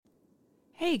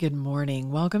Hey, good morning.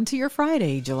 Welcome to your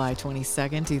Friday, July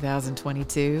 22nd,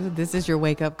 2022. This is your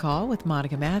wake-up call with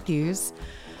Monica Matthews.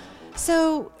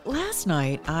 So last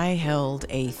night I held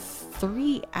a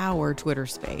 3-hour Twitter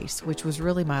space, which was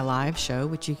really my live show,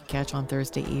 which you can catch on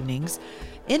Thursday evenings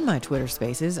in my Twitter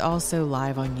spaces, also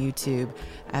live on YouTube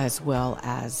as well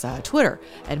as Twitter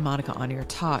at Monica On Air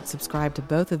Talk. Subscribe to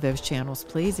both of those channels,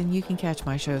 please, and you can catch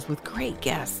my shows with great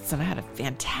guests. And I had a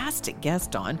fantastic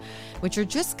guest on, which you're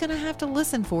just going to have to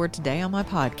listen for today on my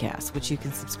podcast, which you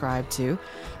can subscribe to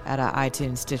at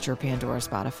iTunes, Stitcher, Pandora,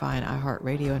 Spotify, and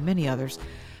iHeartRadio, and many others.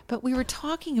 But we were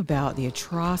talking about the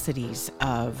atrocities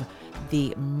of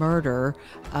the murder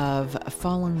of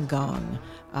Falun Gong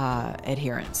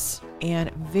adherents.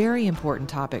 And very important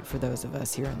topic for those of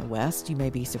us here in the West. You may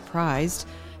be surprised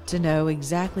to know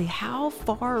exactly how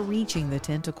far-reaching the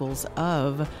tentacles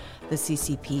of the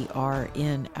CCP are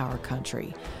in our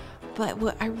country. But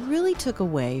what I really took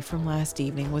away from last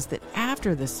evening was that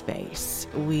after the space,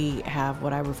 we have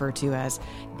what I refer to as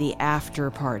the after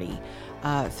party,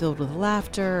 filled with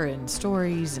laughter and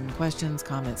stories and questions,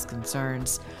 comments,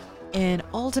 concerns. And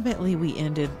ultimately, we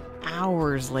ended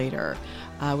hours later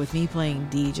with me playing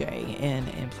DJ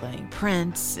and playing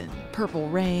Prince and Purple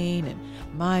Rain and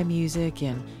my music.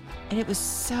 And it was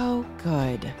so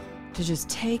good to just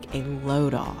take a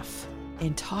load off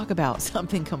and talk about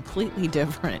something completely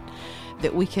different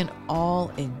that we can all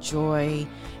enjoy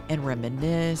and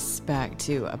reminisce back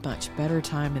to a much better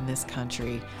time in this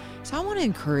country. So I want to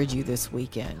encourage you this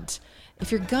weekend,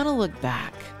 if you're going to look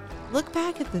back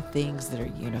at the things that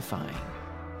are unifying.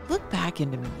 Look back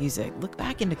into music, look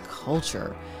back into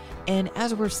culture. And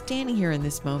as we're standing here in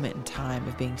this moment in time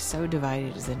of being so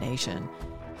divided as a nation,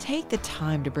 take the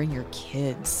time to bring your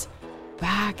kids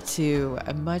back to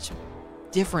a much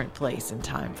different place and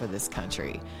time for this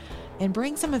country and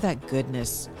bring some of that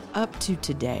goodness up to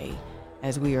today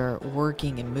as we are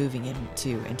working and moving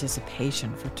into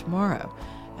anticipation for tomorrow.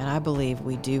 And I believe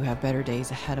we do have better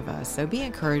days ahead of us. So be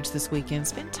encouraged this weekend.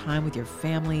 Spend time with your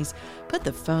families. Put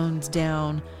the phones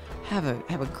down. Have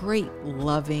a great,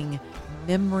 loving,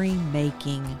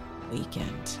 memory-making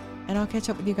weekend. And I'll catch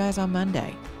up with you guys on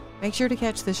Monday. Make sure to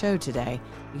catch the show today.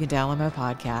 You can download my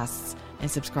podcasts and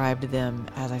subscribe to them,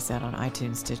 as I said, on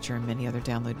iTunes, Stitcher, and many other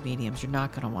download mediums. You're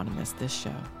not going to want to miss this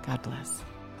show. God bless.